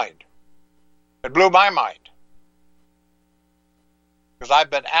blow your mind. It blew my mind. Because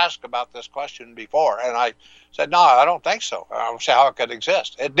I've been asked about this question before, and I said, no, I don't think so. I don't see how it could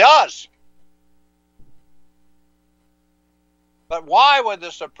exist. It does. But why would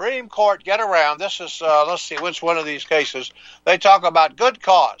the Supreme Court get around? This is, let's see, which one of these cases? They talk about good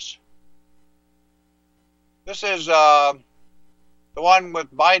cause. This is the one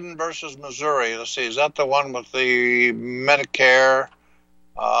with Biden versus Missouri. Let's see, is that the one with the Medicare?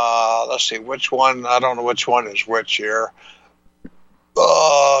 Let's see, which one? I don't know which one is which here.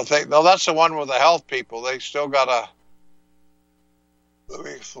 No, that's the one with the health people. They still got to, let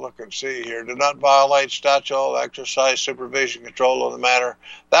me look and see here. Do not violate statute, exercise supervision, control of the matter.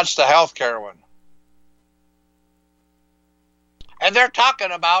 That's the health care one. And they're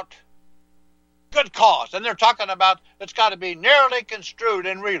talking about good cause. And they're talking about it's got to be narrowly construed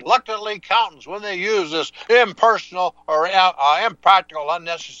and reluctantly countenance when they use this impersonal or impractical,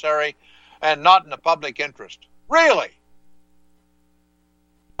 unnecessary, and not in the public interest. Really?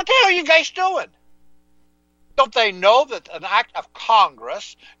 What the hell are you guys doing? Don't they know that an act of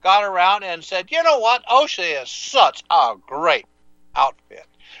Congress got around and said, you know what, OSHA is such a great outfit.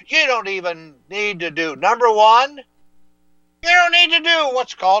 You don't even need to do, number one, you don't need to do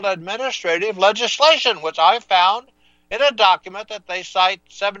what's called administrative legislation, which I found in a document that they cite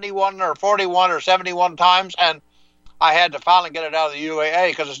 71 or 41 or 71 times, and I had to finally get it out of the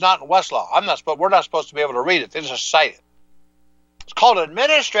UAA because it's not in Westlaw. We're not supposed to be able to read it. They just cite it. It's called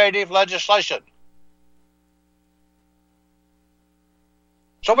administrative legislation.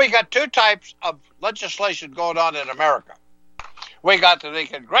 So we got two types of legislation going on in America. We got the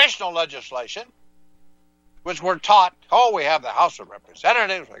congressional legislation, which we're taught, we have the House of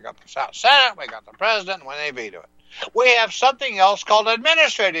Representatives, we got the South Senate, we got the President, when they veto it. We have something else called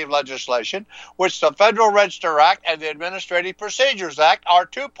administrative legislation, which the Federal Register Act and the Administrative Procedures Act are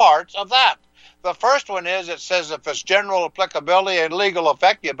two parts of that. The first one is, it says if it's general applicability and legal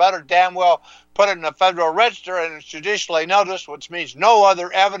effect, you better damn well put it in the Federal Register and it's judicially noticed, which means no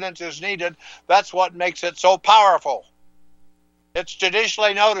other evidence is needed. That's what makes it so powerful. It's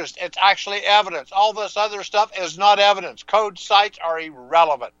judicially noticed. It's actually evidence. All this other stuff is not evidence. Code sites are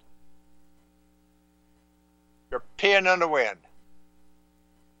irrelevant. You're peeing in the wind.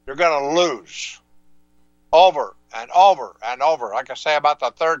 You're going to lose over and over and over. Like I say, about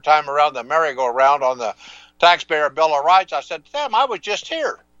the third time around the merry-go-round on the Taxpayer Bill of Rights, I said, damn, I was just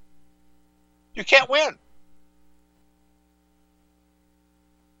here. You can't win.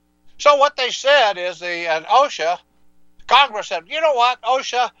 So what they said is OSHA, Congress said, you know what,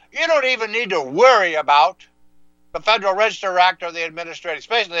 OSHA, you don't even need to worry about the Federal Register Act or the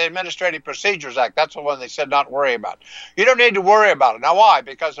especially the Administrative Procedures Act. That's the one they said not worry about. You don't need to worry about it. Now, why?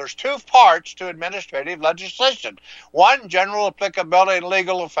 Because there's two parts to administrative legislation. One, general applicability and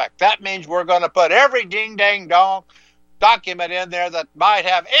legal effect. That means we're going to put every ding-dang-dong document in there that might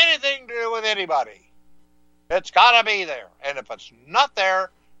have anything to do with anybody. It's got to be there. And if it's not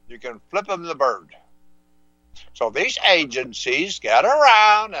there, you can flip them the bird. So these agencies get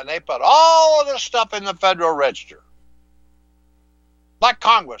around and they put all of this stuff in the Federal Register. Like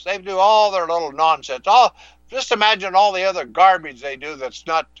Congress, they do all their little nonsense. Just imagine all the other garbage they do that's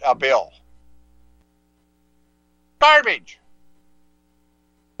not a bill. Garbage.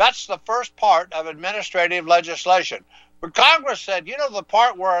 That's the first part of administrative legislation. But Congress said, the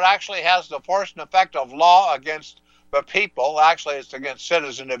part where it actually has the force and effect of law against the people, actually it's against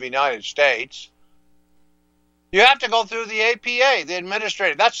citizens of the United States, you have to go through the APA, the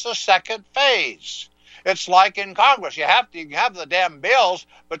administrative. That's the second phase. It's like in Congress. You have the damn bills,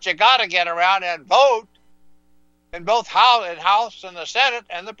 but you got to get around and vote in both House and the Senate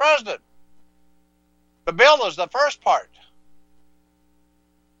and the President. The bill is the first part.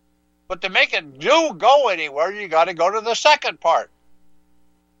 But to make it go anywhere, you got to go to the second part.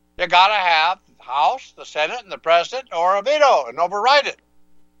 You got to have the House, the Senate, and the President, or a veto and override it.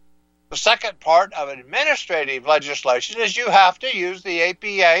 The second part of administrative legislation is you have to use the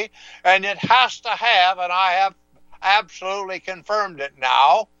APA, and it has to have, and I have absolutely confirmed it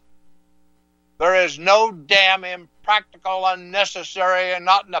now, there is no damn impractical, unnecessary, and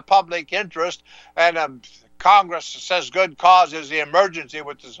not in the public interest, and Congress says good cause is the emergency,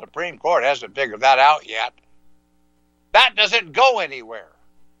 which the Supreme Court hasn't figured that out yet. That doesn't go anywhere.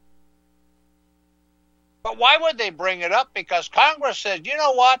 But why would they bring it up? Because Congress says, you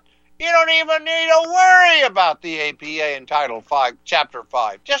know what? You don't even need to worry about the APA in Title 5, Chapter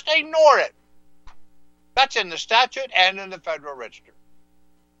 5. Just ignore it. That's in the statute and in the Federal Register.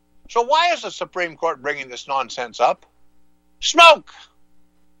 So why is the Supreme Court bringing this nonsense up? Smoke!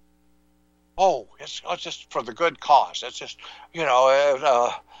 Oh, it's just for the good cause. It's just,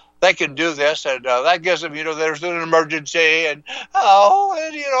 they can do this, and that gives them, there's an emergency, and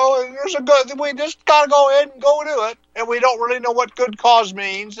there's a good, we just got to go ahead and go do it, and we don't really know what good cause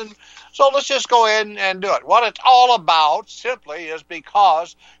means, and so let's just go ahead and do it. What it's all about simply is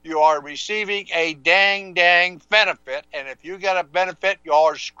because you are receiving a dang benefit, and if you get a benefit,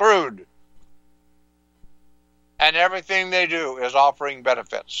 you're screwed. And everything they do is offering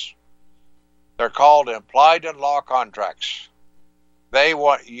benefits. They're called implied in law contracts. They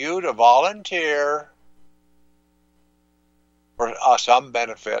want you to volunteer for some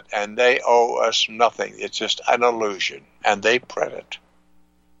benefit, and they owe us nothing. It's just an illusion, and they print it.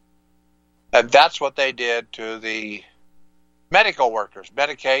 And that's what they did to the medical workers,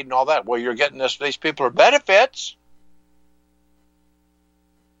 Medicaid and all that. Well, you're getting these people are benefits,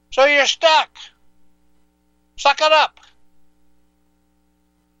 so you're stuck. Suck it up.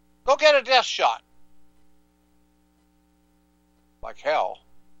 Go get a death shot. Like hell.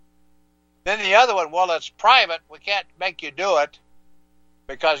 Then the other one, well, it's private. We can't make you do it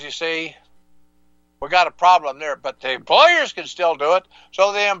because, you see, we got a problem there. But the employers can still do it,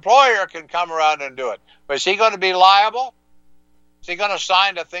 so the employer can come around and do it. But is he going to be liable? Is he going to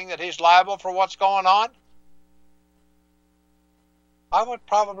sign a thing that he's liable for what's going on? I would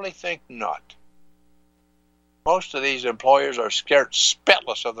probably think not. Most of these employers are scared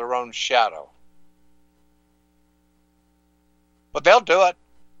spitless of their own shadow. But they'll do it.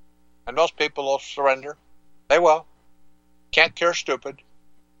 And most people will surrender. They will. Can't cure stupid.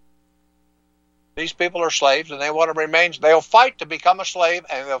 These people are slaves and they want to remain. They'll fight to become a slave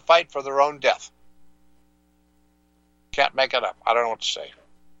and they'll fight for their own death. Can't make it up. I don't know what to say.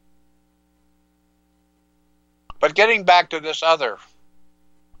 But getting back to this other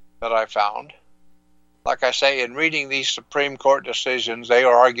that I found, like I say, in reading these Supreme Court decisions, they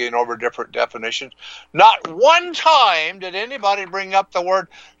are arguing over different definitions. Not one time did anybody bring up the word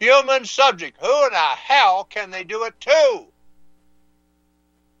human subject. Who in the hell can they do it to?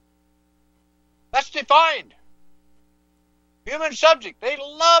 That's defined. Human subject. They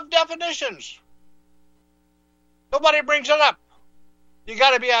love definitions. Nobody brings it up. You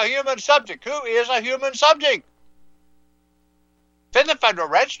got to be a human subject. Who is a human subject? It's in the Federal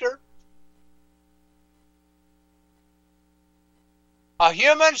Register. A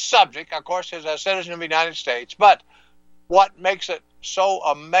human subject, of course, is a citizen of the United States, but what makes it so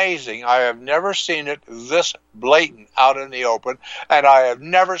amazing, I have never seen it this blatant out in the open, and I have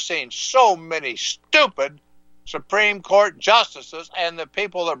never seen so many stupid Supreme Court justices, and the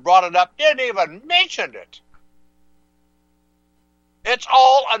people that brought it up didn't even mention it. It's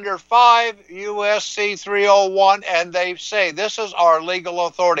all under 5 U.S.C. 301, and they say this is our legal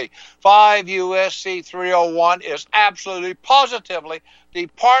authority. 5 U.S.C. 301 is absolutely, positively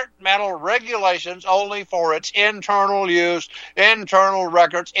departmental regulations only for its internal use, internal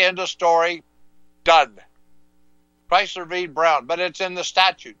records, end of story, done. Chrysler v. Brown, but it's in the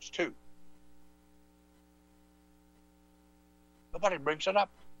statutes too. Nobody brings it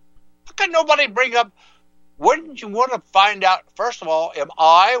up. How can nobody bring up? Wouldn't you want to find out, first of all, am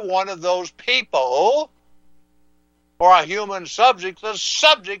I one of those people or a human subject that's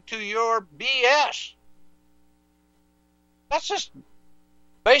subject to your BS? That's just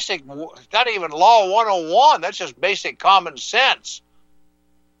Basic, not even Law 101. That's just basic common sense.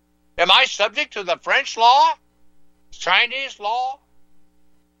 Am I subject to the French law? Chinese law?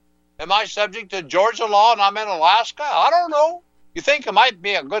 Am I subject to Georgia law and I'm in Alaska? I don't know. You think it might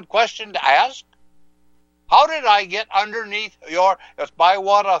be a good question to ask? How did I get underneath it's by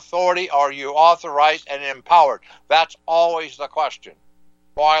what authority are you authorized and empowered? That's always the question.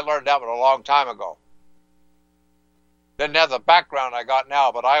 Boy, I learned that one a long time ago. Didn't have the background I got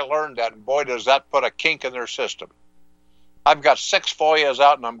now, but I learned that, and boy, does that put a kink in their system. I've got 6 FOIAs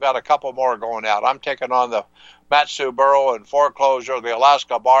out, and I've got a couple more going out. I'm taking on the Matsu Borough and foreclosure, the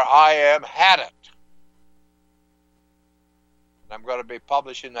Alaska Bar. I am had it. I'm going to be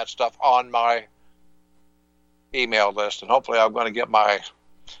publishing that stuff on my email list, and hopefully I'm going to get my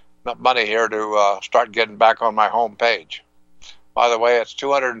money here to start getting back on my home page. By the way, it's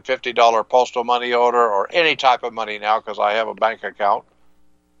 $250 postal money order or any type of money now because I have a bank account.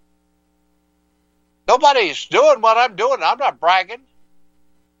 Nobody's doing what I'm doing. I'm not bragging.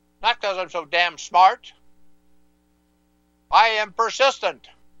 Not because I'm so damn smart. I am persistent.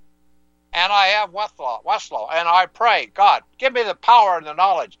 And I have Westlaw. And I pray, God, give me the power and the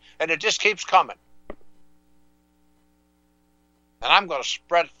knowledge. And it just keeps coming. And I'm going to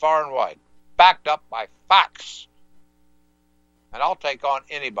spread it far and wide. Backed up by facts. And I'll take on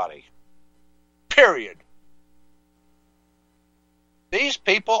anybody. Period. These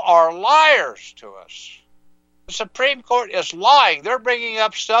people are liars to us. The Supreme Court is lying. They're bringing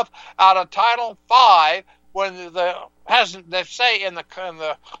up stuff out of Title V when they say in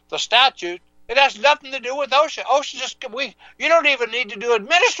the statute it has nothing to do with OSHA. OSHA you don't even need to do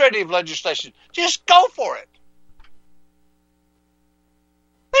administrative legislation. Just go for it.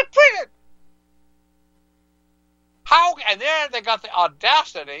 They print it. How? And then they got the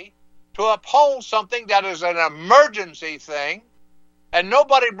audacity to uphold something that is an emergency thing, and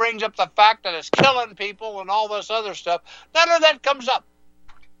nobody brings up the fact that it's killing people and all this other stuff. None of that comes up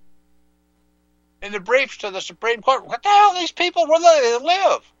in the briefs to the Supreme Court. What the hell are these people? Where do they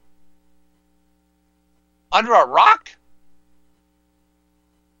live? Under a rock?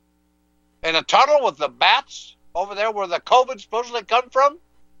 In a tunnel with the bats over there where the COVID supposedly come from?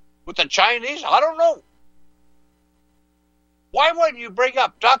 With the Chinese? I don't know. Why wouldn't you bring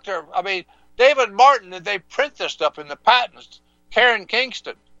up David Martin, did they print this stuff in the patents? Karen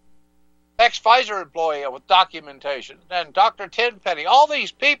Kingston, ex-Pfizer employee with documentation, and Dr. Tenpenny, all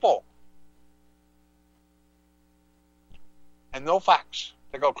these people. And no facts.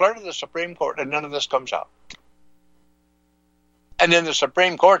 They go clear to the Supreme Court, and none of this comes out. And then the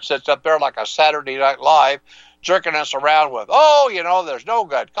Supreme Court sits up there like a Saturday Night Live, jerking us around with, there's no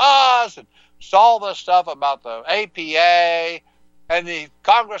good cause, and it's all this stuff about the APA, and the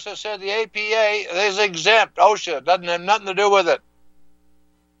Congress has said the APA is exempt. OSHA doesn't have nothing to do with it.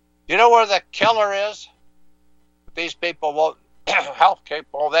 You know where the killer is? These people won't, health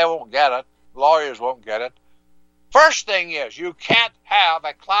people, they won't get it. Lawyers won't get it. First thing is, you can't have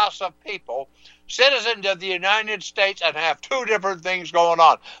a class of people, citizens of the United States, and have two different things going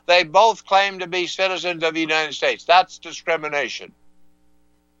on. They both claim to be citizens of the United States. That's discrimination.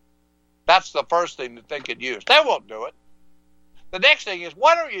 That's the first thing that they could use. They won't do it. The next thing is,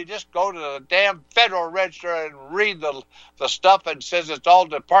 why don't you just go to the damn Federal Register and read the stuff that says it's all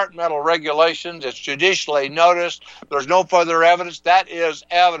departmental regulations, it's judicially noticed, there's no further evidence. That is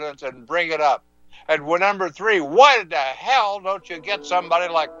evidence, and bring it up. And number 3, why the hell don't you get somebody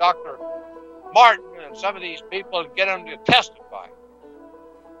like Dr. Martin and some of these people and get them to testify?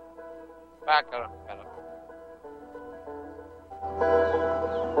 Back in a minute.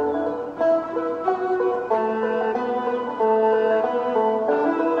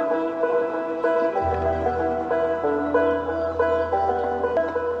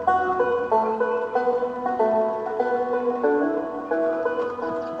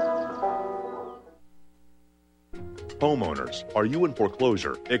 Homeowners, are you in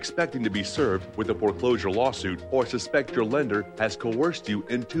foreclosure, expecting to be served with a foreclosure lawsuit, or suspect your lender has coerced you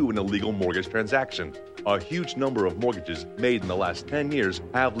into an illegal mortgage transaction? A huge number of mortgages made in the last 10 years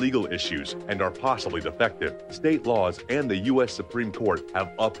have legal issues and are possibly defective. State laws and the U.S. Supreme Court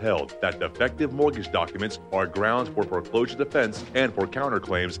have upheld that defective mortgage documents are grounds for foreclosure defense and for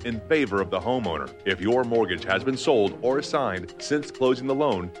counterclaims in favor of the homeowner. If your mortgage has been sold or assigned since closing the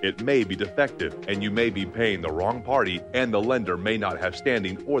loan, it may be defective and you may be paying the wrong party, and the lender may not have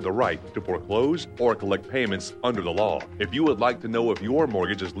standing or the right to foreclose or collect payments under the law. If you would like to know if your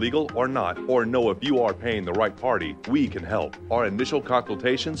mortgage is legal or not, or know if you are are paying the right party, we can help. Our initial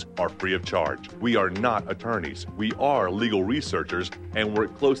consultations are free of charge. We are not attorneys. We are legal researchers and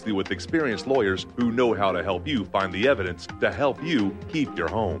work closely with experienced lawyers who know how to help you find the evidence to help you keep your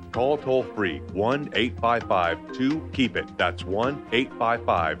home. Call toll-free 1-855-2-KEEP-IT. That's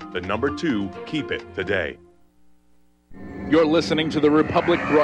 1-855-2-KEEP-IT today. You're listening to the Republic